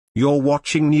You're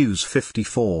watching News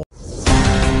 54.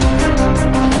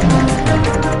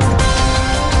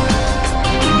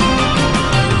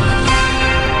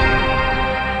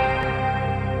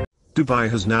 Dubai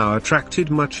has now attracted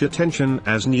much attention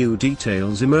as new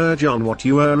details emerge on what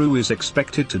Uhuru is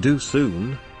expected to do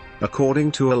soon.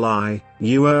 According to Alai,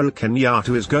 Uhuru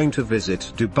Kenyatta is going to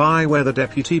visit Dubai, where the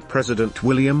Deputy President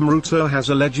William Ruto has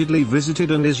allegedly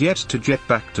visited and is yet to jet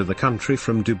back to the country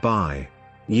from Dubai.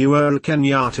 Uhuru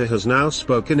Kenyatta has now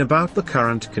spoken about the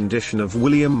current condition of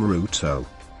William Ruto.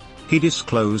 He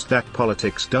disclosed that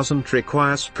politics doesn't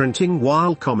require sprinting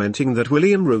while commenting that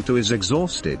William Ruto is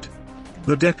exhausted.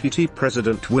 The Deputy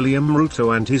President William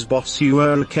Ruto and his boss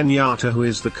Uhuru Kenyatta, who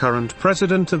is the current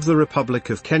President of the Republic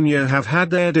of Kenya, have had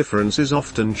their differences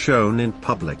often shown in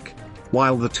public.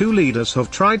 While the two leaders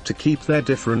have tried to keep their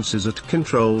differences at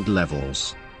controlled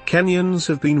levels, Kenyans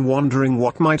have been wondering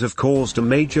what might have caused a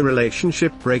major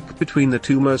relationship break between the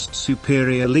two most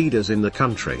superior leaders in the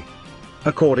country.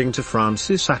 According to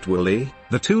Francis Atwoli,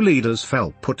 the two leaders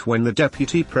fell put when the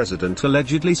deputy president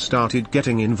allegedly started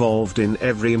getting involved in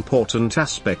every important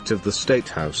aspect of the State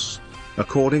House.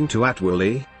 According to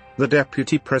Atwoli, the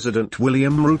deputy president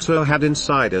William Ruto had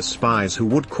insider spies who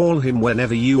would call him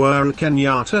whenever Uhuru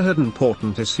Kenyatta had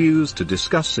important issues to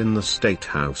discuss in the State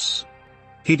House.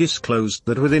 He disclosed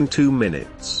that within 2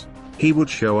 minutes, he would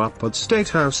show up at State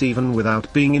House even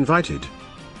without being invited.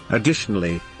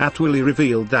 Additionally, Atwoli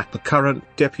revealed that the current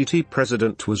deputy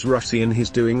president was rusty in his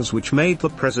doings, which made the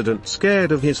president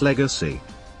scared of his legacy.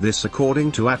 This,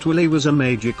 according to Atwoli, was a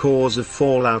major cause of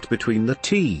fallout between the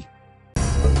T.